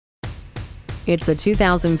It's a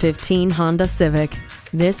 2015 Honda Civic.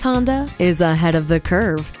 This Honda is ahead of the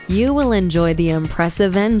curve. You will enjoy the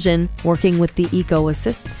impressive engine working with the Eco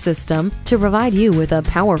Assist system to provide you with a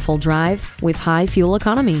powerful drive with high fuel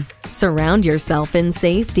economy. Surround yourself in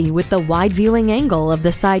safety with the wide viewing angle of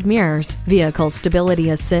the side mirrors, vehicle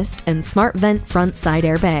stability assist, and smart vent front side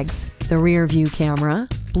airbags. The rear view camera,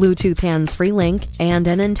 Bluetooth hands-free link, and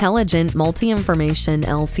an intelligent multi-information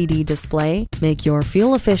LCD display make your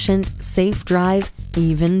fuel-efficient, safe drive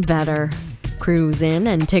even better. Cruise in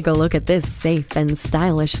and take a look at this safe and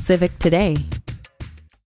stylish Civic today.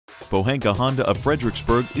 Pohanka Honda of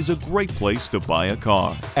Fredericksburg is a great place to buy a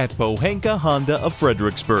car. At Pohanka Honda of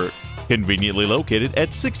Fredericksburg, conveniently located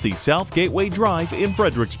at 60 South Gateway Drive in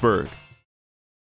Fredericksburg.